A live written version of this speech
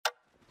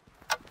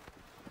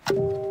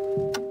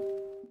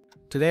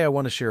Today I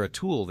want to share a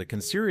tool that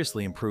can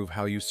seriously improve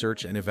how you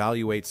search and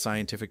evaluate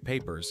scientific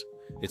papers.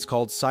 It's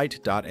called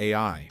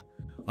scite.ai.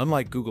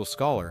 Unlike Google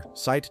Scholar,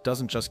 Scite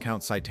doesn't just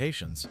count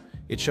citations.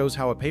 It shows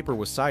how a paper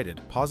was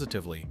cited,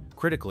 positively,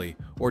 critically,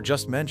 or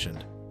just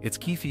mentioned. Its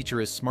key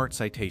feature is smart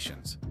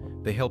citations.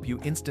 They help you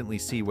instantly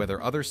see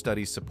whether other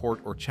studies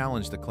support or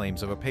challenge the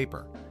claims of a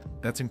paper.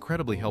 That's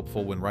incredibly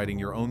helpful when writing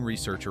your own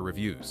research or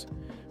reviews.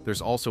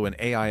 There's also an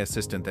AI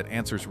assistant that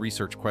answers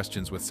research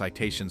questions with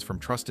citations from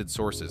trusted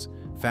sources,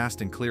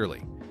 fast and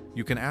clearly.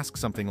 You can ask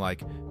something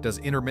like, "Does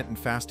intermittent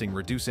fasting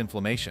reduce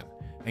inflammation?"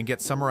 and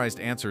get summarized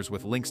answers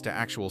with links to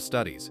actual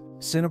studies.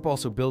 Synap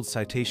also builds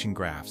citation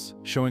graphs,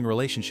 showing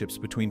relationships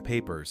between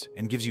papers,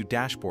 and gives you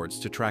dashboards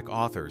to track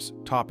authors,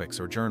 topics,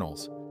 or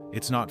journals.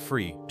 It's not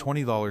free,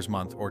 $20 a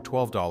month or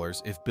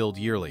 $12 if billed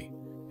yearly.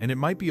 And it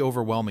might be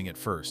overwhelming at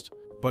first,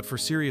 but for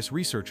serious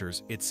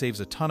researchers, it saves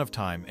a ton of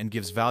time and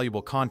gives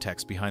valuable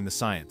context behind the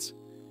science.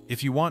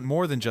 If you want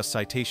more than just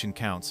citation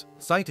counts,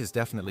 Scite is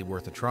definitely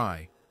worth a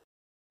try.